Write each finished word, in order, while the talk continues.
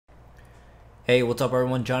Hey, what's up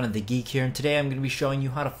everyone, Johnny the Geek here, and today I'm going to be showing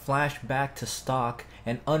you how to flash back to stock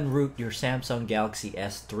and unroot your Samsung Galaxy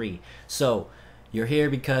S3. So, you're here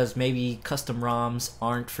because maybe custom ROMs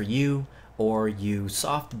aren't for you, or you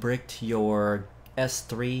soft bricked your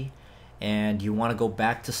S3 and you want to go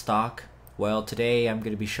back to stock. Well, today I'm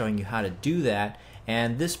going to be showing you how to do that,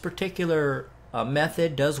 and this particular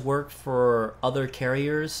method does work for other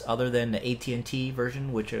carriers other than the AT&T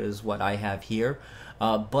version, which is what I have here.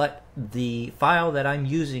 But the file that I'm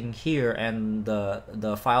using here and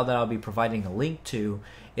the file that I'll be providing a link to,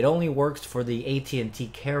 it only works for the AT&T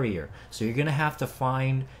carrier. So you're gonna have to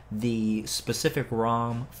find the specific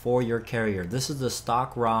ROM for your carrier. This is the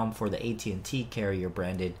stock ROM for the AT&T carrier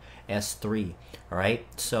branded S3. Alright,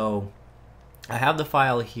 so I have the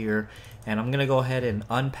file here and I'm gonna go ahead and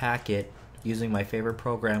unpack it using my favorite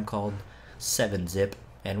program called 7-Zip.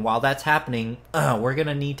 And while that's happening, we're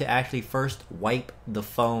gonna need to actually first wipe the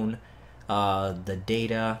phone, the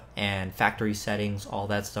data and factory settings, all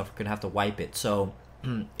that stuff. We're gonna have to wipe it. So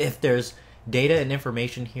if there's data and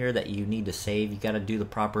information here that you need to save, you gotta do the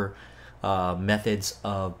proper methods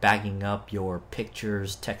of backing up your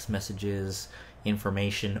pictures, text messages,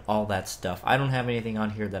 information, all that stuff. I don't have anything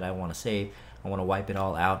on here that I want to save. I want to wipe it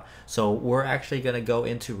all out. So we're actually going to go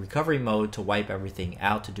into recovery mode to wipe everything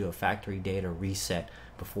out, to do a factory data reset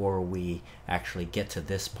before we actually get to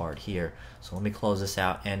this part here. So let me close this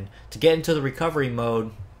out. And to get into the recovery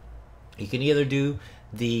mode, you can either do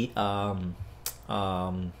the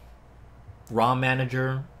ROM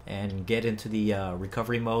manager and get into the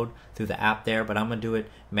recovery mode through the app there, but I'm going to do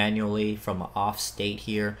it manually from an off state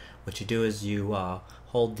here. What you do is you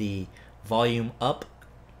hold the volume up,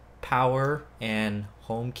 power, and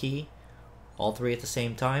home key, all three at the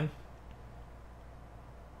same time.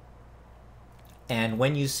 And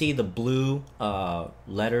when you see the blue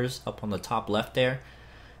letters up on the top left there,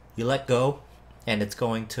 you let go and it's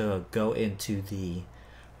going to go into the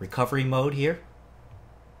recovery mode here,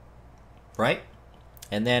 right?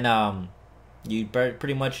 And then you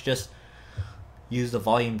pretty much just use the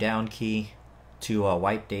volume down key to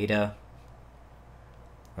wipe data,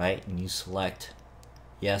 right? And you select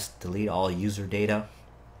yes, delete all user data.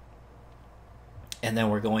 And then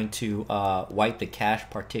we're going to wipe the cache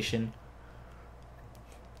partition,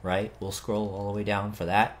 right? We'll scroll all the way down for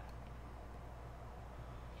that.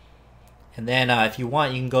 And then if you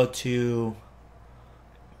want, you can go to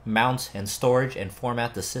mounts and storage and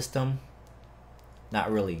format the system.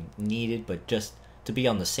 Not really needed, but just to be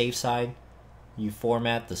on the safe side, you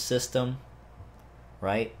format the system,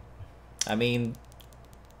 right? I mean,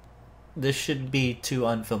 this shouldn't be too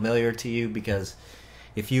unfamiliar to you, because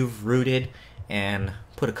if you've rooted and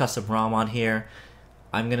put a custom ROM on here,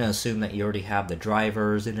 I'm going to assume that you already have the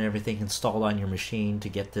drivers and everything installed on your machine to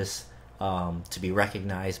get this to be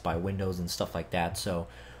recognized by Windows and stuff like that. So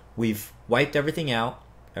we've wiped everything out,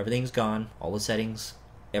 everything's gone, all the settings,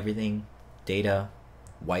 everything, data,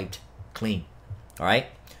 wiped, clean. Alright,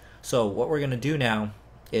 so what we're going to do now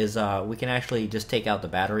is we can actually just take out the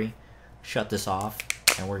battery, shut this off,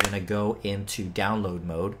 and we're going to go into download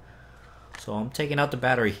mode. So I'm taking out the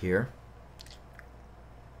battery here,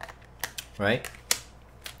 right?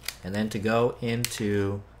 And then to go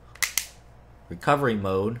into recovery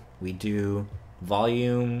mode, we do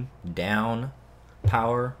volume down,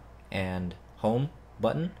 power, and home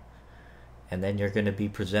button. And then you're going to be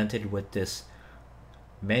presented with this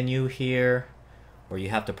menu here where you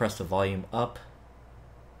have to press the volume up,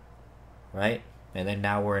 right? And then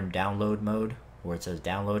now we're in download mode, where it says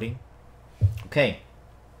downloading. Okay,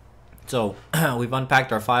 so we've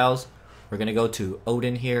unpacked our files. We're gonna go to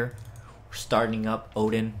Odin here. We're starting up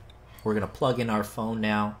Odin. We're gonna plug in our phone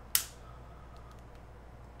now.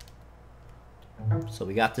 So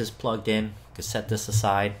we got this plugged in. We can set this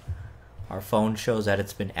aside. Our phone shows that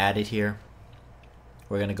it's been added here.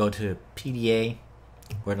 We're gonna go to PDA.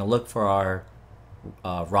 We're gonna look for our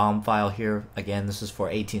ROM file here. Again, this is for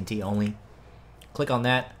AT&T only. Click on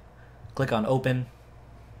that. Click on open.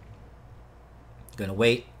 I'm gonna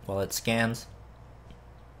wait while it scans.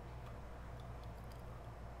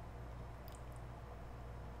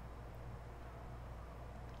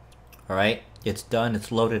 Alright, it's done,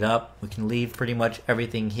 it's loaded up. We can leave pretty much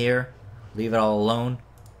everything here. Leave it all alone.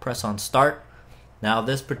 Press on start. Now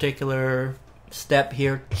this particular step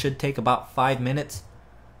here should take about 5 minutes.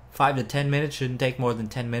 5 to 10 minutes, shouldn't take more than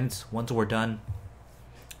 10 minutes. Once we're done,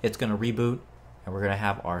 it's gonna reboot, and we're going to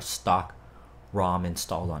have our stock ROM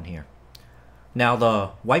installed on here. Now the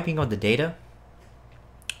wiping of the data,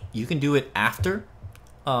 you can do it after,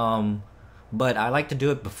 but I like to do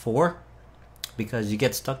it before, because you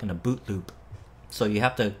get stuck in a boot loop. So you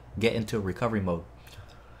have to get into recovery mode.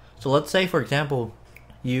 So let's say, for example,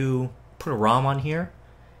 you put a ROM on here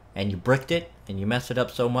and you bricked it and you messed it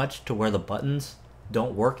up so much to where the buttons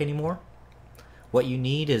don't work anymore. What you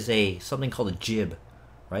need is something called a jib,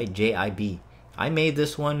 right? J-I-B. I made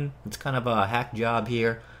this one. It's kind of a hack job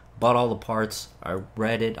here. Bought all the parts. I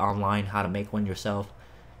read it online how to make one yourself.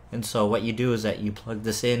 And so what you do is that you plug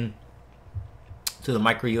this in to the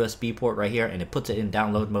micro USB port right here, and it puts it in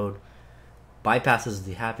download mode. Bypasses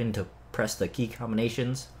the having to press the key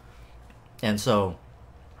combinations. And so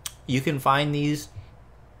you can find these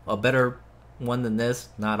a better one than this,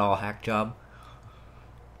 not all hack job,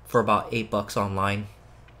 for about $8 online.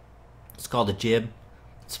 It's called a jib.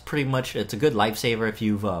 It's a good lifesaver if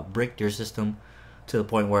you've bricked your system to the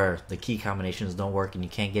point where the key combinations don't work and you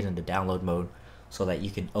can't get into download mode, so that you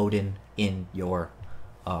can Odin in your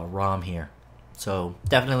ROM here. So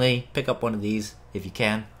definitely pick up one of these if you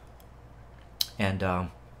can, and I'll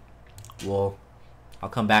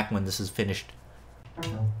come back when this is finished.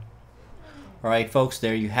 Alright folks,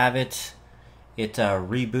 there you have it. It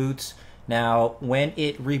reboots. Now when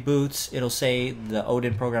it reboots, it'll say, the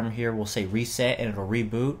Odin programmer here will say reset, and it'll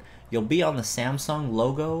reboot. You'll be on the Samsung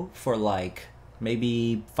logo for like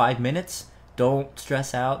maybe 5 minutes. Don't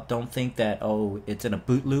stress out. Don't think that, oh, it's in a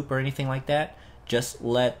boot loop or anything like that. Just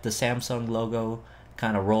let the Samsung logo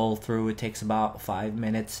kind of roll through. It takes about 5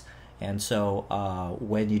 minutes. And so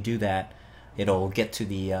when you do that, it'll get to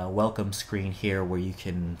the welcome screen here where you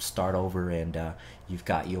can start over, and you've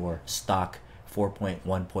got your stock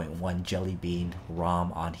 4.1.1 Jelly Bean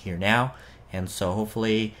ROM on here now. And so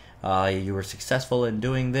hopefully you were successful in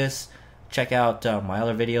doing this. Check out my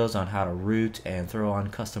other videos on how to root and throw on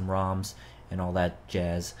custom ROMs and all that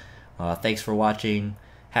jazz. Thanks for watching.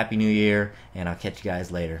 Happy New Year, and I'll catch you guys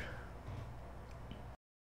later.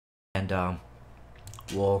 And I'll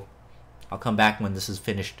come back when this is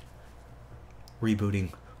finished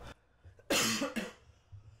rebooting.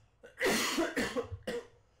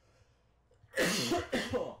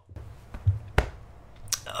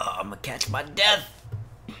 I'm gonna catch my death.